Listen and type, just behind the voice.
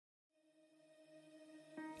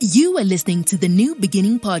You are listening to the New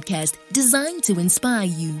Beginning podcast designed to inspire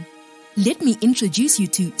you. Let me introduce you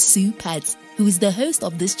to Sue Patz, who is the host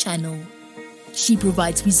of this channel. She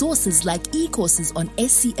provides resources like e-courses on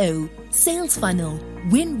SEO, sales funnel,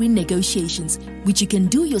 win-win negotiations, which you can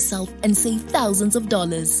do yourself and save thousands of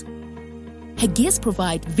dollars. Her guests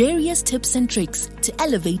provide various tips and tricks to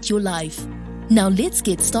elevate your life. Now let's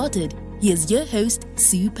get started. Here's your host,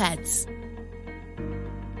 Sue Patz.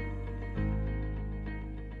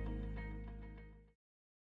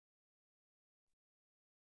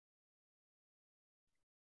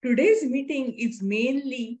 Today's meeting is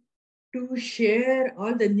mainly to share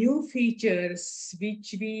all the new features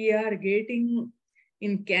which we are getting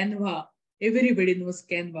in Canva. Everybody knows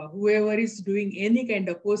Canva. Whoever is doing any kind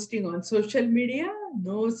of posting on social media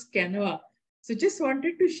knows Canva. So just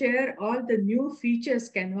wanted to share all the new features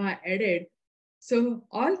Canva added. So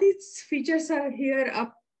all these features are here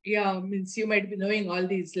up. Yeah, means you might be knowing all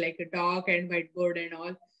these like a doc and whiteboard and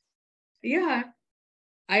all. Yeah,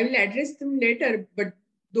 I will address them later, but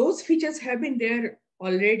those features have been there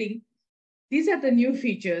already. These are the new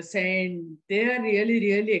features and they are really,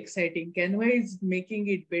 really exciting. Canva is making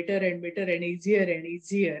it better and better and easier and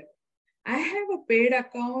easier. I have a paid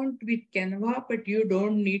account with Canva, but you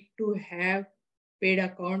don't need to have paid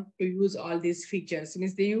account to use all these features. It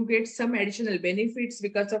means that you get some additional benefits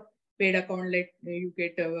because of paid account, like you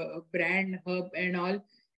get a brand hub and all.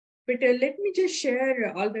 But let me just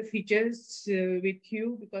share all the features with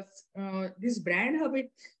you because this brand hub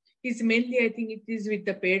is mainly, I think it is with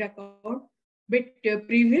the paid account. But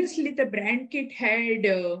previously the brand kit had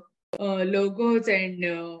logos and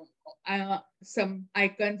some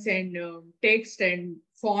icons and text and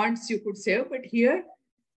fonts you could save. But here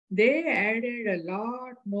they added a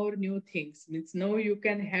lot more new things. Means now you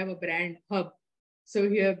can have a brand hub. So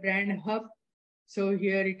here brand hub. So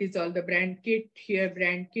here it is all the brand kit. Here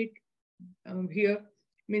brand kit. Here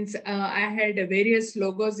means I had various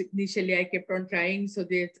logos initially. I kept on trying. So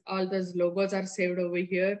all those logos are saved over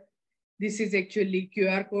here. This is actually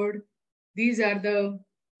QR code. These are the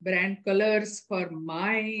brand colors for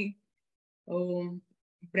my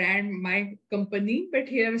brand, my company. But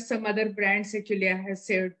here are some other brands actually I have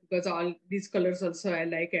saved because all these colors also I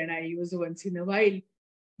like and I use once in a while.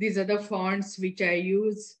 These are the fonts which I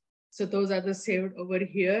use. So those are the saved over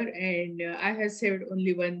here. And I have saved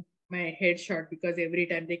only one, my headshot, because every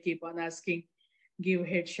time they keep on asking, give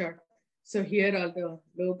headshot. So here are the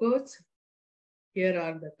logos. Here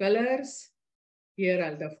are the colors. Here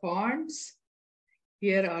are the fonts.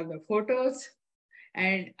 Here are the photos.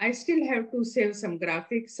 And I still have to save some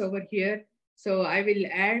graphics over here. So I will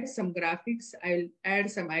add some graphics. I'll add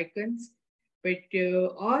some icons. But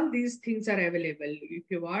all these things are available. If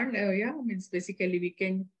you want, yeah, means basically we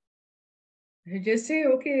can just say,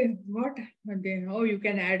 okay, what? And then, oh, you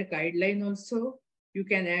can add guideline also. You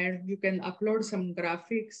can upload some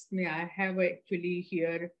graphics. I have actually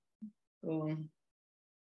here,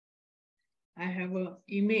 I have an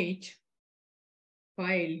image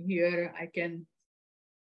file here. I can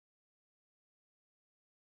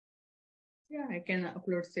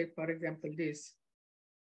upload, say, for example, this.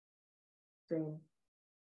 So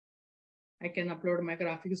I can upload my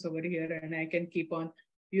graphics over here and I can keep on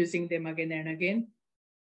using them again and again.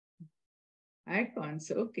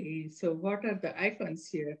 Icons, okay. So what are the icons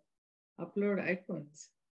here? Upload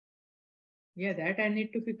icons. Yeah, that I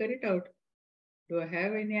need to figure it out. Do I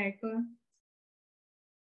have any icon?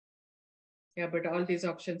 Yeah, but all these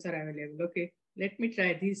options are available. Okay, let me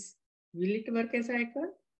try this. Will it work as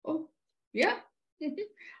icon? Oh, yeah.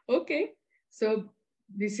 Okay. So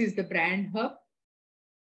this is the brand hub.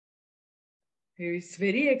 It's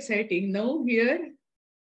very exciting. Now here,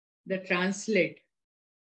 the translate.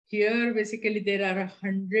 Here, basically, there are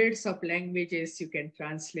hundreds of languages you can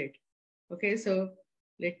translate. Okay, so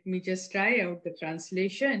let me just try out the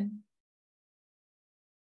translation.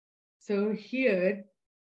 So here,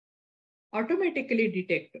 automatically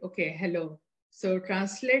detect, okay, hello. So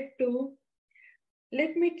translate to,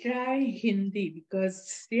 let me try Hindi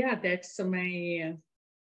because, yeah, that's my,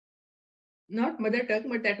 not mother tongue,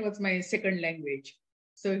 but that was my second language.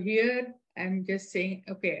 So here, I'm just saying,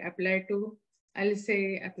 okay, apply to, I'll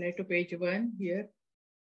say apply to page 1 here.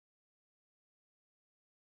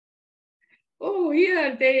 Oh,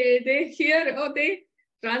 here they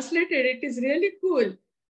translated. It is really cool.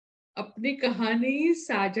 अपनी कहानी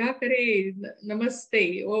साझा करे,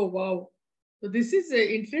 namaste. Oh, wow. So this is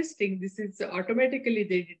interesting. This is automatically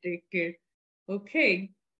they detected.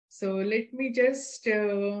 Okay. So let me just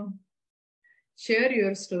share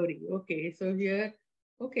your story. Okay. So here,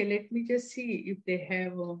 okay, let me just see if they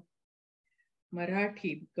have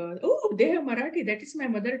Marathi, because, oh, they have Marathi. That is my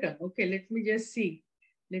mother tongue. Okay, let me just see.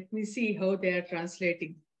 Let me see how they are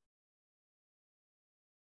translating.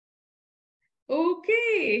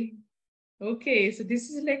 Okay. Okay, so this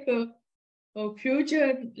is like a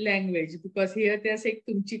future language, because here they are saying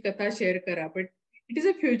tumchi katha share kara, but it is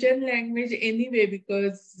a future language anyway,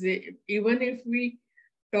 because even if we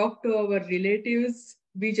talk to our relatives,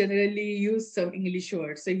 we generally use some English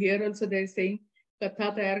words. So here also they're saying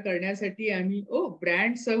katha tayar karण्यासाठी आम्ही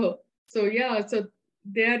brand सह. So yeah, so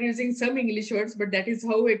they are using some English words, but that is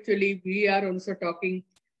how actually we are also talking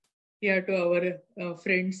here to our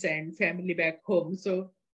friends and family back home.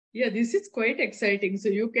 So yeah, this is quite exciting. So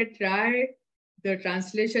you can try the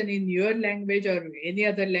translation in your language or any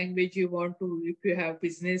other language you want to, if you have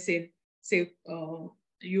business in, say,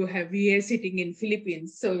 you have VA sitting in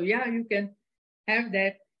Philippines. So yeah, you can have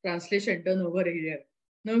that translation done over here.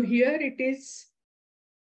 Now here it is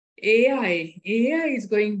AI. AI is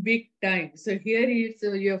going big time. So here is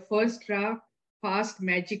your first draft, fast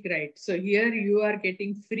magic, right? So here you are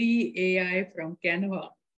getting free AI from Canva.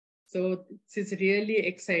 So this is really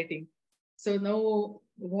exciting. So now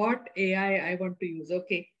what AI I want to use?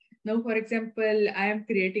 Okay. Now, for example, I am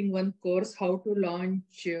creating one course, how to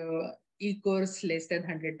launch e-course less than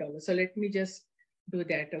 $100. So let me just do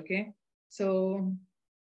that. Okay. So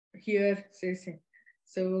here,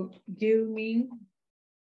 so give me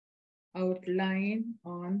outline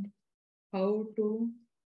on how to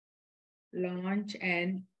launch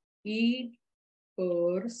an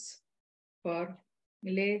e-course for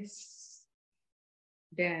less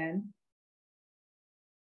than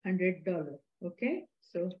 $100. Okay,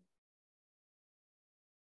 so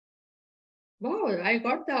wow, I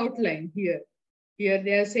got the outline here. Here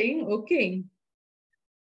they are saying, okay,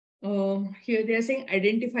 here they are saying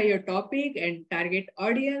identify your topic and target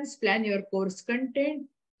audience, plan your course content,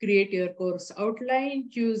 create your course outline,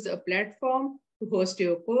 choose a platform to host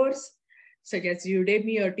your course, such as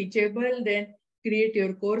Udemy or Teachable, then create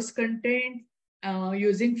your course content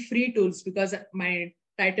using free tools, because my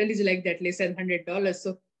title is like that, less than $100.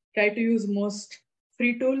 So try to use most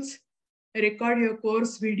free tools. Record your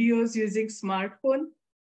course videos using smartphone.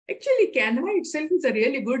 Actually, Canva itself is a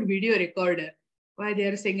really good video recorder. Why they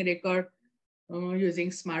are saying record using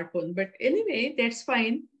smartphone? But anyway, that's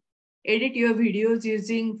fine. Edit your videos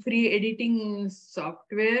using free editing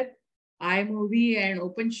software, iMovie and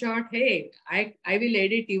OpenShot. Hey, I will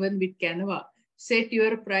edit even with Canva. Set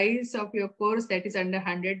your price of your course that is under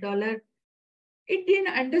 $100. It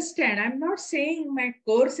didn't understand. I'm not saying my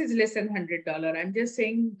course is less than $100. I'm just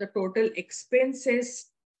saying the total expenses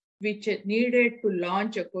which it needed to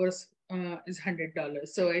launch a course is $100.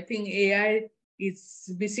 So I think AI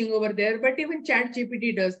is missing over there, but even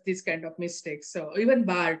ChatGPT does this kind of mistakes. So even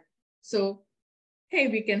Bard. So hey,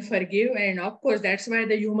 we can forgive. And of course, that's why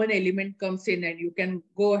the human element comes in, and you can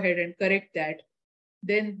go ahead and correct that.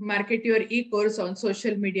 Then market your e-course on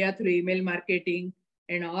social media through email marketing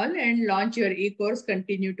and all, and launch your e-course,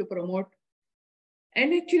 continue to promote.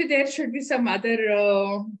 And actually, there should be some other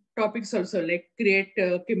topics also, like create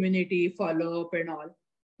community, follow up, and all.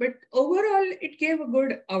 But overall, it gave a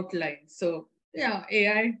good outline. So yeah,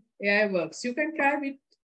 AI works. You can try with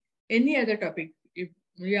any other topic. If,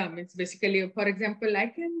 yeah, it's basically, for example, I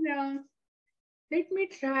can let me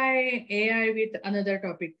try AI with another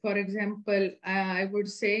topic. For example, I would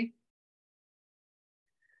say,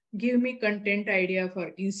 give me content idea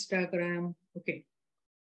for Instagram. Okay.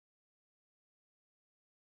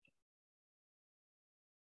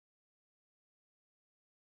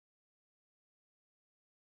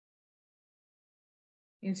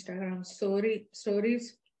 Instagram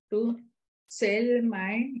stories to sell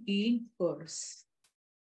my e-course.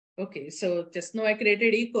 Okay, so just now I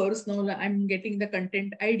created e-course. Now I'm getting the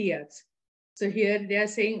content ideas. So here they are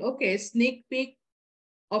saying, okay, sneak peek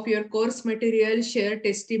of your course material, share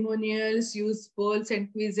testimonials, use polls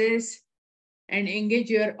and quizzes, and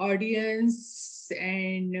engage your audience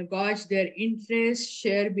and gauge their interest,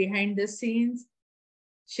 share behind the scenes,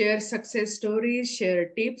 share success stories, share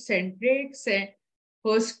tips and tricks, and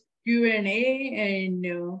host Q&A,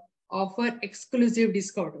 and offer exclusive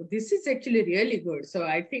discount. This is actually really good. So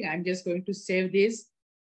I think I'm just going to save this,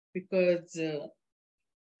 because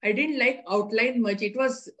I didn't like outline much. It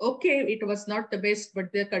was okay. It was not the best,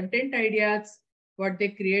 but the content ideas, what they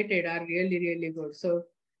created are really, really good. So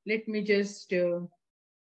let me just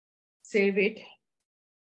save it.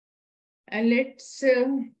 And let's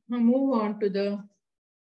move on to the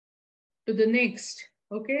next.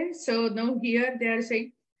 Okay, so now here they are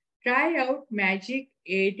saying, try out Magic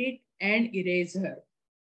Edit and Eraser.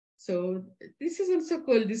 So this is also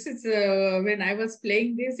cool. This is when I was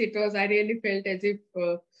playing this, I really felt as if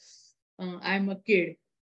I'm a kid.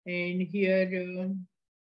 And here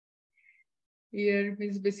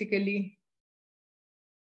is basically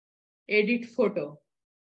edit photo.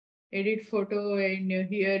 Edit photo, and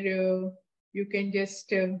here you can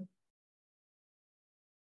just, I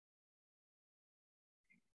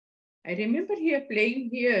remember here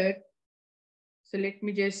playing here. So let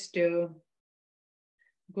me just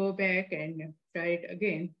go back and try it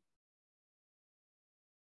again.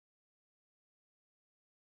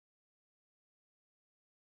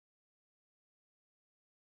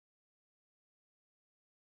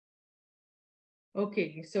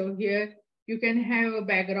 Okay, so here you can have a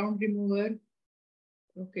background remover.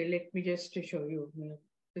 Okay, let me just show you.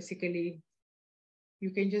 Basically,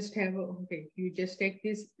 you can just have, okay, you just take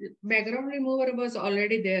this. Background remover was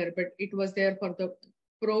already there, but it was there for the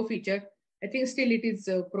pro feature. I think still it is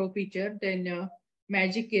a pro feature. Then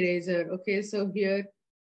magic eraser. Okay, so here,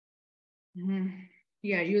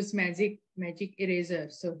 yeah, use magic eraser.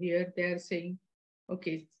 So here they are saying,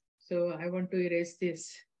 okay, so I want to erase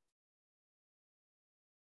this.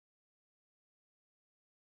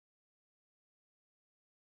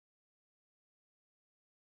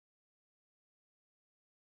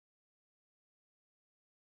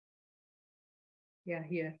 Yeah,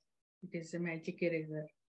 here it is a magic eraser.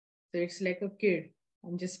 So it's like a kid.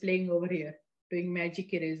 I'm just playing over here, doing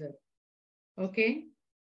magic eraser. Okay.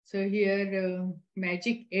 So here,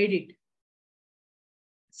 magic edit.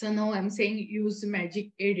 So now I'm saying use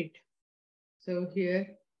magic edit. So here,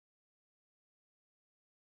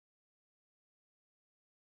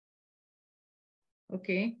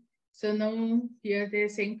 okay. So now here they're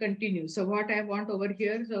saying continue. So what I want over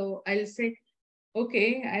here, so I'll say,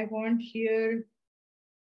 okay, I want here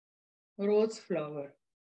rose flower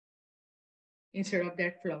instead of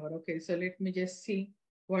that flower. Okay, so let me just see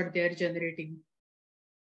what they're generating.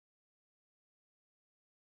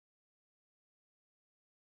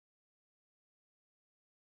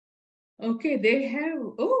 Okay, they have,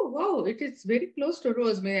 oh wow, it is very close to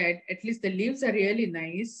rose. At least the leaves are really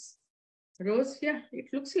nice. Rose, yeah, it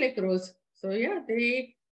looks like rose. So yeah,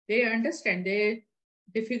 they understand.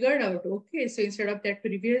 They figured out, okay, so instead of that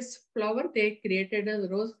previous flower, they created a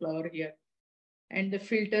rose flower here. And the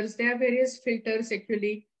filters, there are various filters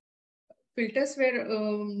actually. Filters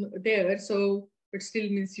were there, so it still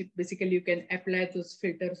means basically you can apply those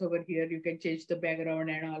filters over here. You can change the background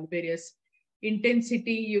and all various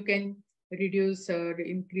intensity. You can reduce or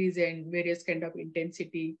increase and various kind of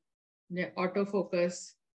intensity. Yeah,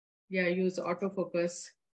 autofocus. Yeah, use autofocus.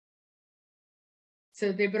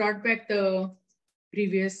 So they brought back the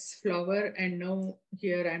previous flower, and now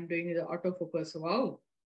here I'm doing the autofocus. Wow.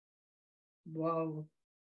 Wow.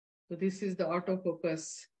 So this is the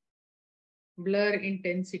autofocus. Blur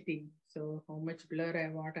intensity. So how much blur I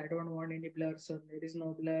want? I don't want any blur. So there is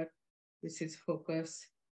no blur. This is focus.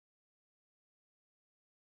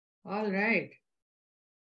 All right.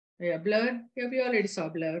 Yeah, blur. Yeah, we already saw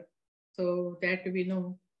blur. So that we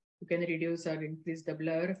know you can reduce or increase the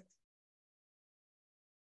blur.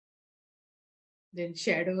 Then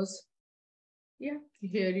shadows. Yeah,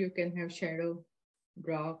 here you can have shadow,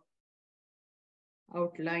 draw,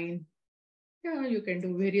 outline. Yeah, you can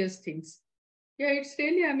do various things. Yeah, it's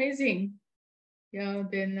really amazing. Yeah,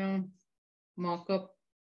 then mock-up.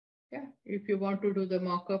 Yeah, if you want to do the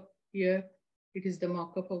mock-up here, it is the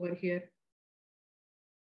mock-up over here.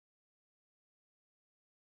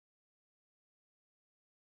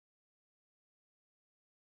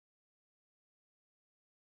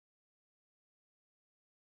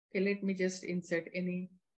 Okay, let me just insert any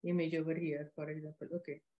image over here, for example.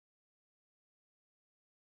 Okay.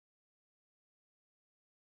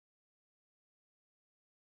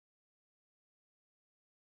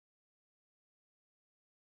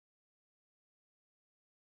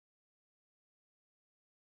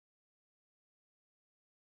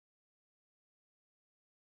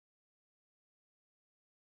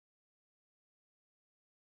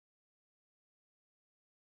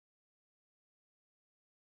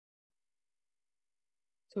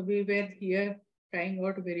 So we were here trying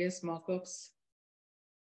out various mock-ups.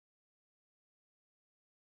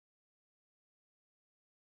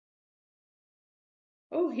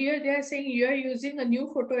 Oh, here they are saying you are using a new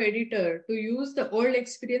photo editor. To use the old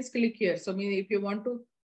experience, click here. So I mean, if you want to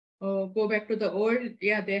go back to the old,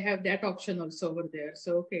 yeah, they have that option also over there.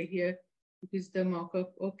 So okay, here it is the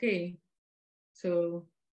mock-up. Okay. So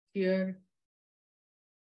here,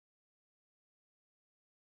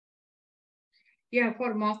 yeah,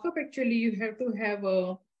 for mock-up actually you have to have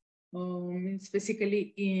a means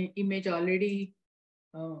basically image already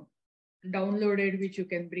downloaded, which you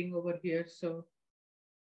can bring over here. So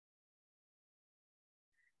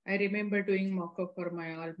I remember doing mock-up for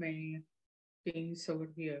all my things over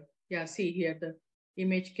here. Yeah, see here the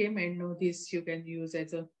image came, and now this you can use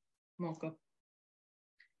as a mock-up.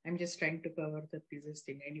 I'm just trying to cover the previous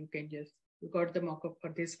thing, and you got the mock-up for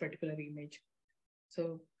this particular image.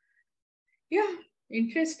 So yeah,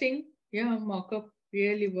 interesting. Yeah, mock-up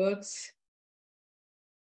really works.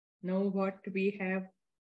 Know what we have.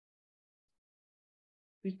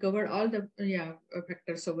 We covered all the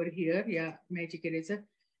factors over here. Yeah, magic eraser.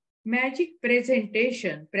 Magic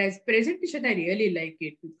presentation. Presentation, I really like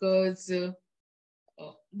it because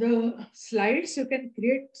the slides you can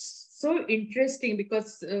create so interesting,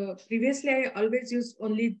 because previously I always used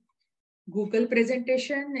only Google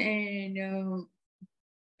presentation, and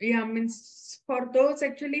yeah, means for those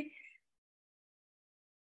actually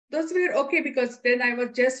those were okay, because then I was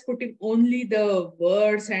just putting only the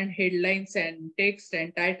words and headlines and text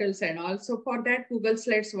and titles, and also for that Google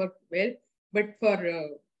Slides worked well. But for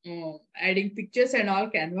adding pictures and all,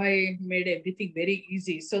 Canva made everything very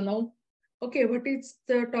easy. So now, okay, what is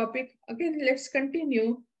the topic? Again, let's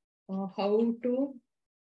continue. How to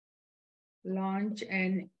launch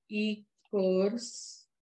an e-course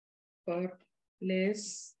for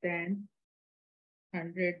less than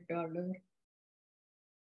 $100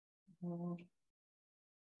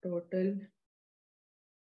 total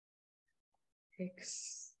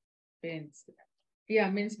expense. Yeah,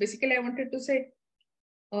 means basically I wanted to say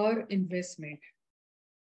or investment,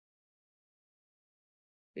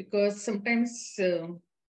 because sometimes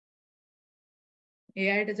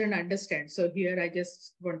AI doesn't understand. So here I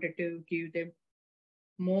just wanted to give them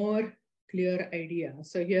more clear idea.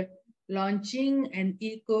 So here, launching an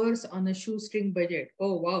e-course on a shoestring budget.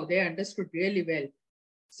 Oh wow, they understood really well.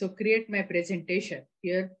 So create my presentation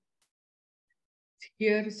here.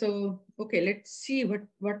 So okay, let's see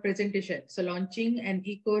what presentation. So launching an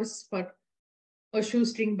e-course for a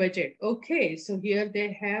shoestring budget. Okay, so here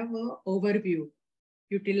they have a overview.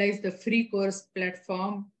 Utilize the free course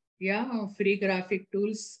platform. Yeah, free graphic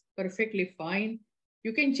tools, perfectly fine.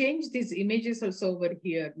 You can change these images also over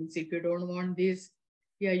here. Means if you don't want this,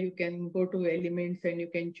 yeah, you can go to elements and you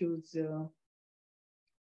can choose,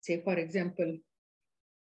 say for example,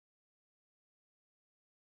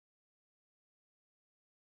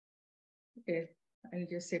 okay, I'll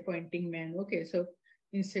just say pointing man. Okay, so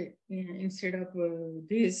instead of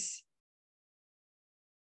this,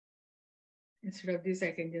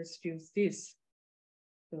 I can just use this.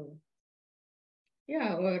 So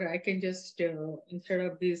yeah, or I can just instead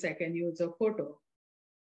of this, I can use a photo.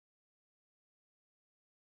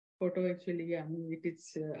 Photo actually, yeah, I mean, it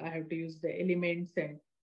is. I have to use the elements and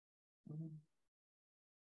um,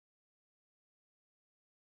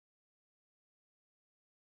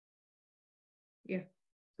 yeah.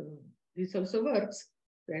 So this also works.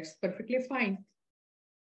 That's perfectly fine.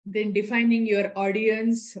 Then defining your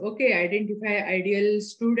audience. Okay, identify ideal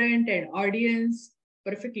student and audience.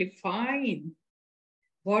 Perfectly fine.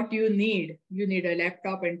 What you need? You need a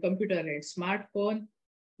laptop and computer and smartphone.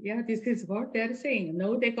 Yeah, this is what they're saying.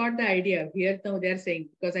 Now they got the idea. Here now they're saying,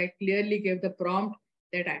 because I clearly gave the prompt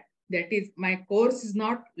that that is my course is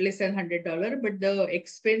not less than $100, but the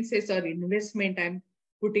expenses or investment I'm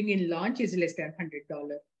putting in launch is less than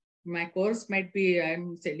 $100. My course might be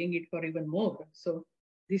I'm selling it for even more. So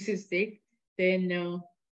this is it. Then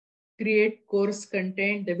create course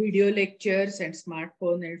content, the video lectures and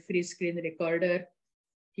smartphone and free screen recorder.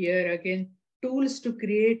 Here again, tools to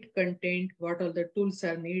create content, what all the tools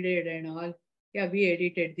are needed and all. Yeah, we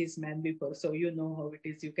edited this man before, so you know how it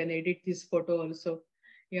is. You can edit this photo also.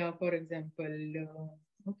 Yeah, for example,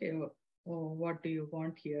 okay, what do you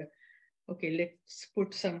want here? Okay, let's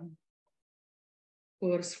put some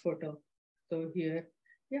course photo. So here,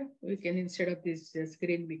 yeah, we can, instead of this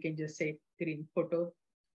screen, we can just say green photo.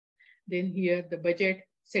 Then here the budget,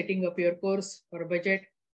 setting up your course for budget.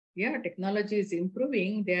 Yeah, technology is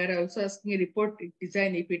improving. They are also asking a report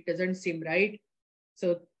design if it doesn't seem right.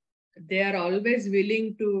 So they are always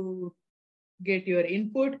willing to get your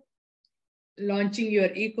input. Launching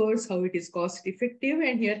your e-course, how it is cost effective.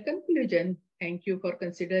 And here conclusion. Thank you for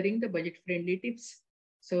considering the budget friendly tips.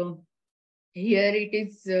 So here it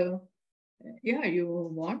is. Yeah,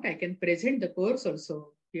 you want, I can present the course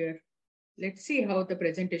also here. Let's see how the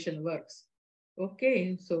presentation works.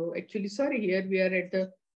 Okay, so actually, sorry, here we are at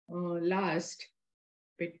the last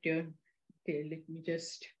picture. Okay, let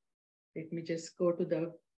me just go to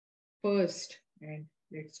the first and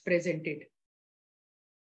let's present it.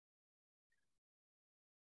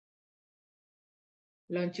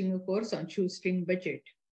 Launching a course on shoestring budget.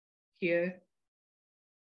 Here,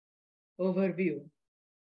 overview.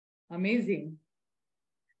 Amazing.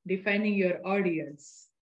 Defining your audience.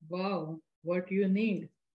 Wow, what you need.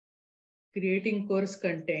 Creating course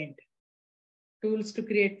content. Tools to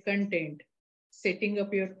create content. Setting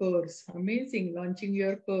up your course. Amazing. Launching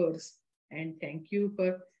your course. And thank you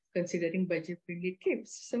for considering budget-friendly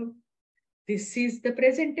tips. So this is the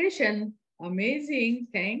presentation. Amazing.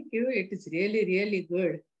 Thank you. It is really, really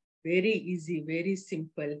good. Very easy, very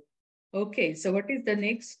simple. Okay, so what is the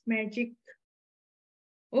next magic?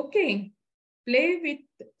 Okay, play with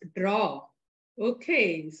draw.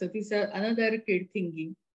 Okay, so this is another kid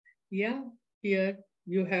thingy. Yeah, here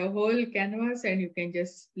you have whole canvas and you can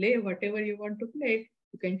just play whatever you want to play.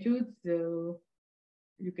 You can choose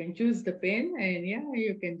the pen and yeah,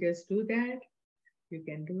 you can just do that. You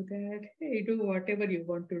can do that. Hey, do whatever you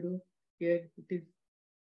want to do. Here it is.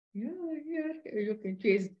 Yeah, here you can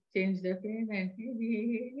change the pen and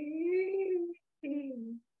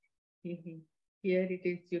here it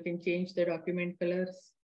is. You can change the document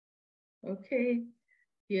colors. Okay.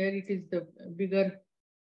 Here it is the bigger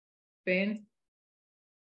pen.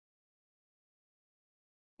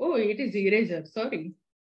 Oh, it is eraser. Sorry.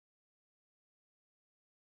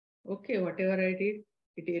 Okay, whatever I did,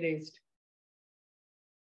 it erased.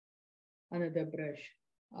 Another brush.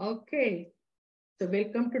 Okay. So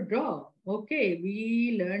welcome to draw. Okay,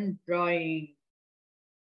 we learned drawing.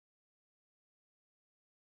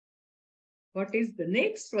 What is the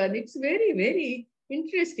next one? It's very, very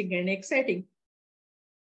interesting and exciting.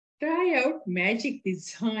 Try out magic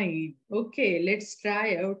design. Okay, let's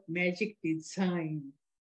try out magic design.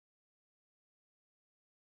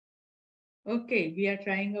 Okay, we are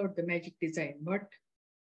trying out the magic design.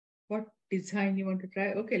 What design you want to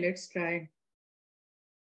try? Okay, let's try.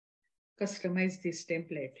 Customize this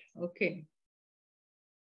template. Okay.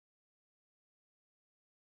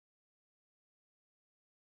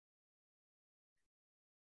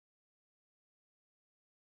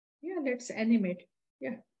 Yeah, let's animate.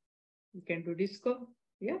 Yeah, you can do disco.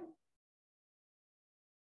 Yeah.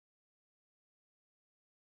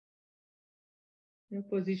 Your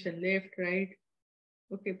position left, right.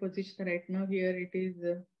 Okay, position right now here it is.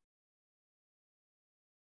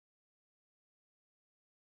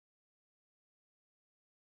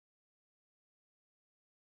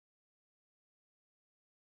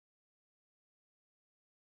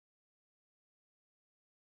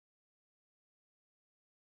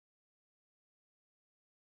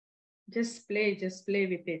 Just play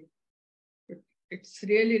with it. It's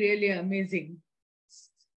really, really amazing.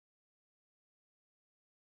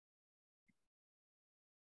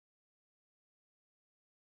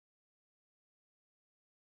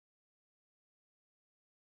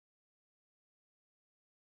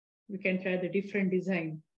 We can try the different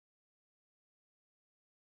design.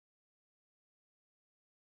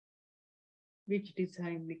 Which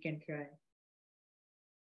design we can try?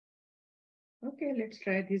 Okay, let's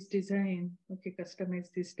try this design. Okay, customize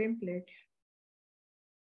this template.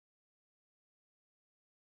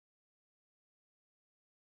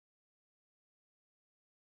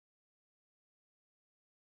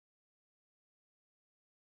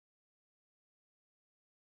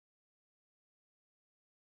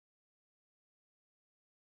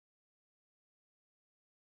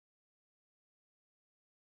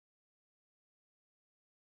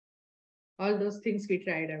 All those things we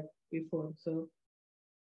tried out before. So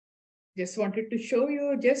just wanted to show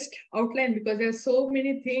you just outline because there are so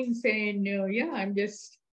many things and yeah, I'm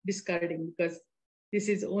just discarding because this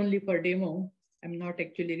is only for demo. I'm not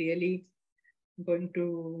actually really going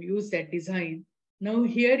to use that design. Now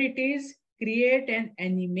here it is, create an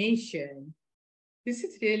animation. This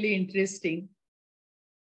is really interesting.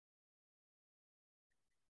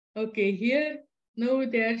 Okay, here now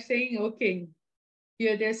they are saying, okay,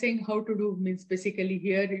 here they're saying how to do means basically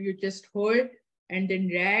here you just hold and then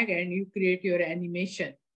drag and you create your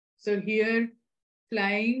animation. So here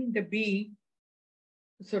flying the bee.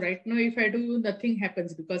 So right now if I do nothing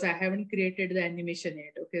happens because I haven't created the animation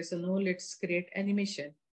yet. Okay, so now let's create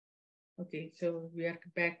animation. Okay, so we are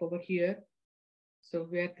back over here. So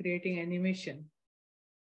we are creating animation.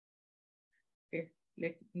 Okay,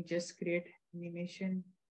 let me just create animation,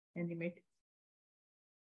 animate.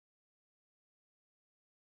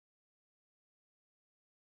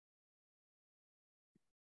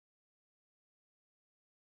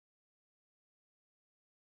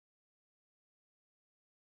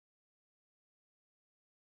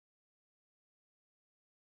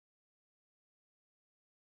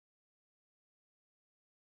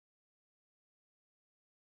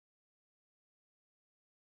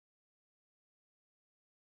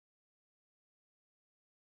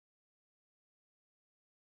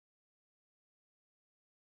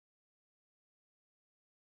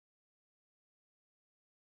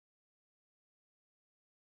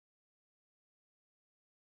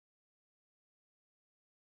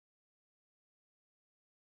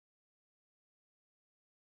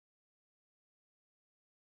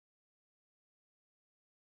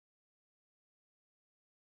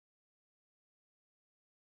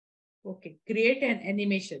 Okay, create an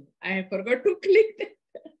animation. I forgot to click that.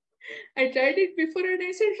 I tried it before and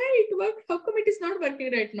I said, hey, it worked. How come it is not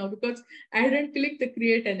working right now? Because I didn't click the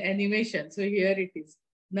create an animation. So here it is.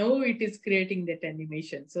 Now it is creating that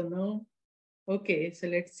animation. So now, okay, so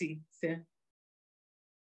let's see.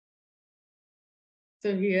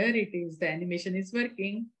 So here it is. The animation is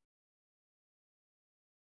working.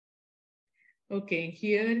 Okay,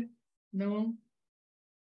 here, no.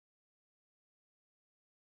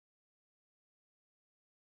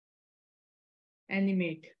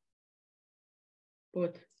 Animate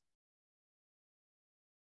both.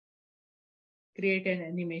 Create an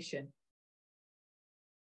animation.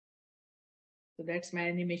 So that's my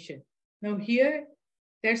animation. Now here,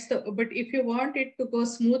 that's the, but if you want it to go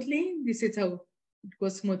smoothly, this is how it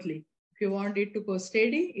goes smoothly. If you want it to go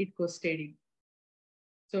steady, it goes steady.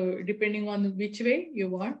 So depending on which way you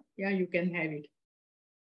want, yeah, you can have it.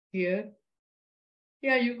 Here,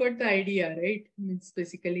 yeah, you got the idea, right? It's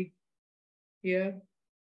basically here.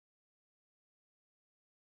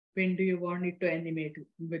 When do you want it to animate?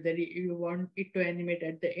 Whether you want it to animate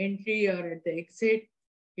at the entry or at the exit,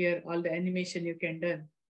 here all the animation you can done.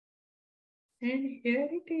 And here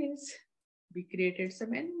it is. We created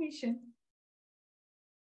some animation.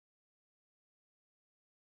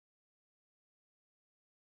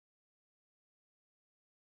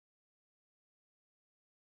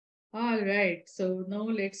 All right, so now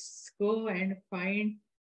let's go and find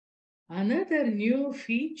another new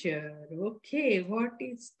feature. Okay, what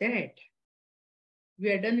is that?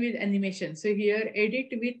 We are done with animation. So here, edit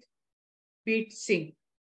with beat sync.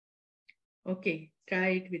 Okay, try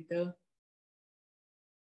it with the.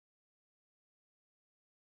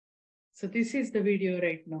 So this is the video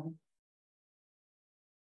right now.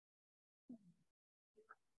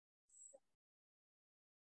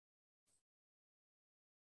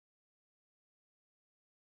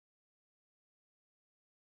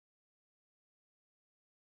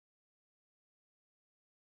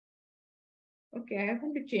 Okay, I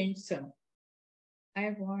want to change some.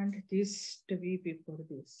 I want this to be before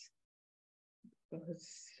this.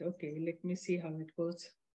 Because, okay, let me see how it goes.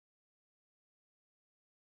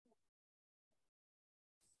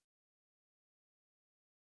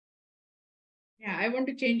 Yeah, I want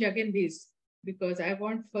to change again this because I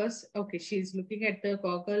want first, okay, she's looking at the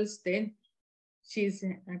goggles, then she's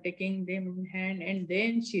taking them in hand and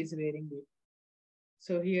then she's wearing it.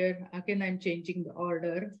 So here again, I'm changing the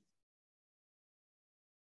order.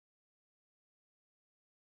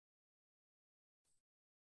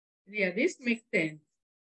 Yeah, this makes sense.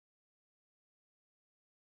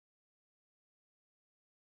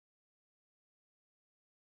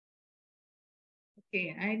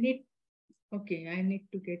 Okay, I need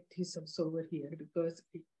to get this also over here because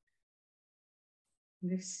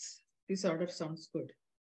this order sounds good.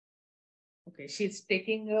 Okay, she's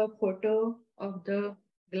taking a photo of the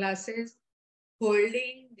glasses,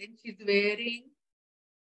 holding, then she's wearing.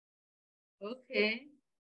 Okay,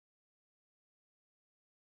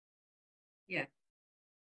 yeah.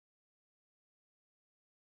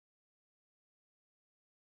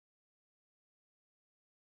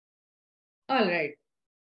 All right.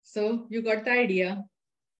 So you got the idea.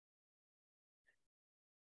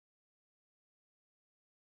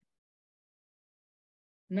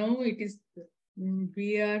 Now it is,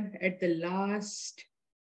 we are at the last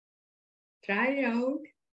try out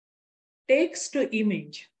text to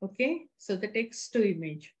image. Okay, so the text to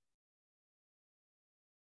image.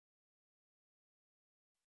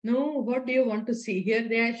 No, what do you want to see? Here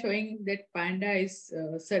they are showing that panda is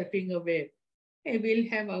surfing a wave. Hey, we'll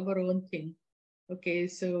have our own thing. Okay,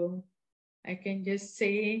 so I can just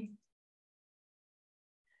say,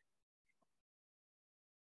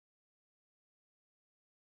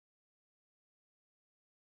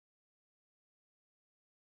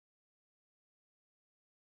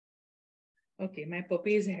 okay, my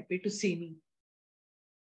puppy is happy to see me.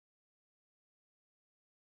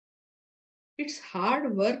 It's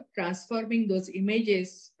hard work transforming those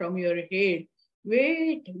images from your head.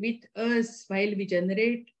 Wait with us while we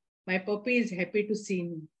generate. My puppy is happy to see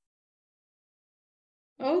me.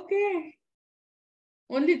 Okay,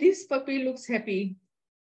 only this puppy looks happy.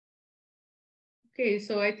 Okay,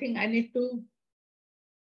 so I think I need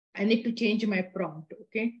to change my prompt.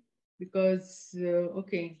 Okay, because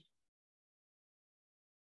okay,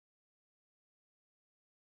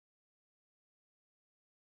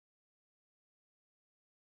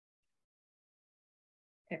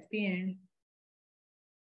 happy and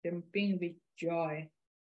jumping with joy.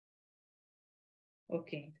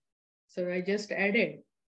 Okay, so I just added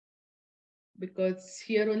because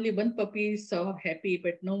here only one puppy is so happy,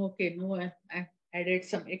 but no, okay, no, added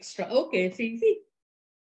some extra. Okay, see.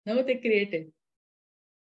 Now they created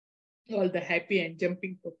all the happy and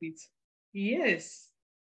jumping puppies. Yes.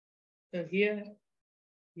 So here,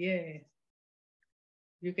 yeah,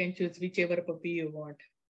 you can choose whichever puppy you want.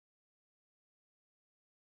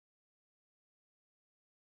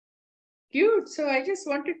 Cute. So I just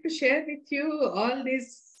wanted to share with you all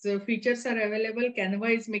these features are available.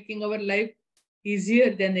 Canva is making our life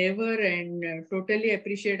easier than ever, and totally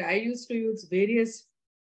appreciate. I used to use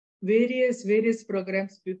various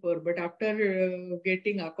programs before, but after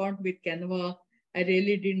getting account with Canva, I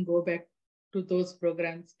really didn't go back to those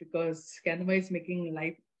programs because Canva is making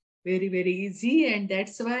life very easy, and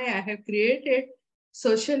that's why I have created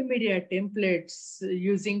social media templates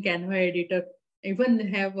using Canva editor. Even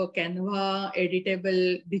have a Canva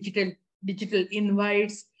editable digital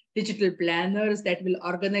invites, digital planners that will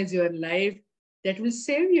organize your life, that will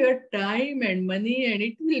save your time and money, and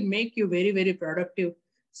it will make you very productive.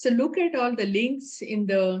 So look at all the links in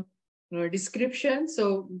the description.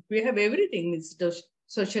 So we have everything. It's the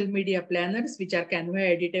social media planners, which are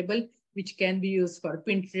Canva editable, which can be used for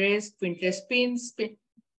Pinterest pins,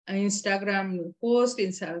 Instagram post,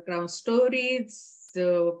 Instagram stories,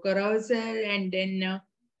 carousel, and then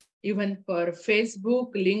even for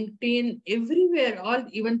Facebook, LinkedIn, everywhere, all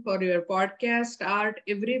even for your podcast, art,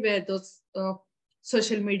 everywhere, those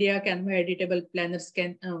social media Canva editable planners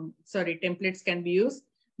templates can be used.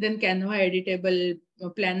 Then Canva editable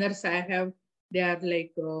planners I have, they are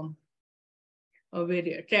like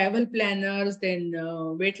travel planners, then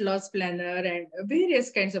weight loss planner, and various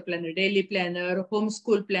kinds of planner, daily planner,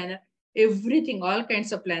 homeschool planner, everything, all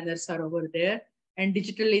kinds of planners are over there. And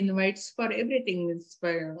digital invites for everything means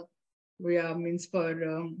for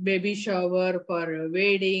baby shower, for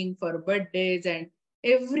wedding, for birthdays, and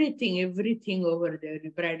everything over there,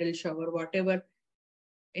 bridal shower, whatever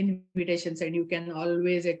invitations, and you can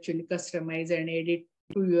always actually customize and edit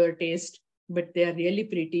to your taste, but they are really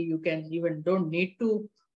pretty. You can even don't need to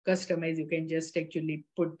customize, you can just actually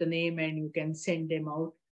put the name and you can send them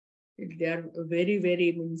out. They are very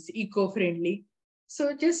means eco-friendly.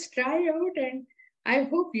 So just try out, and I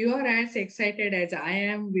hope you are as excited as I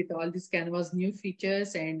am with all these Canva's new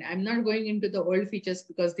features. And I'm not going into the old features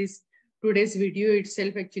because this today's video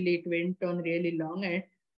itself actually it went on really long, and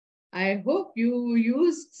I hope you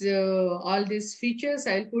used all these features.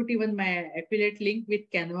 I'll put even my affiliate link with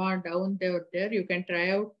Canva down there. You can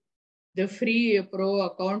try out the free pro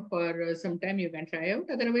account for some time. You can try out.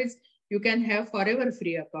 Otherwise, you can have forever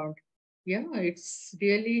free account. Yeah, it's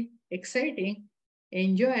really exciting.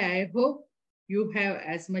 Enjoy. I hope you have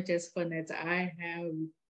as much as fun as I have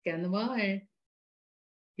with Canva. And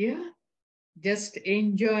yeah, just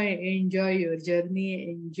enjoy your journey,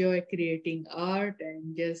 enjoy creating art,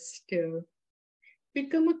 and just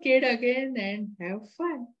become a kid again and have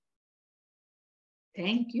fun.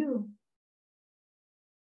 Thank you.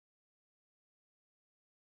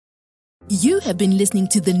 You have been listening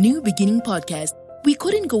to the New Beginning podcast. We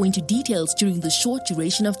couldn't go into details during the short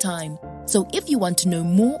duration of time, so if you want to know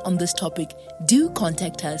more on this topic, do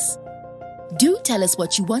contact us. Do tell us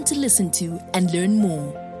what you want to listen to and learn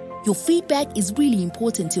more. Your feedback is really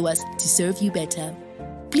important to us to serve you better.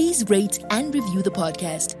 Please rate and review the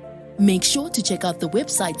podcast. Make sure to check out the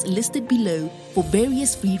websites listed below for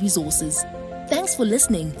various free resources. Thanks for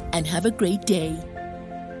listening and have a great day.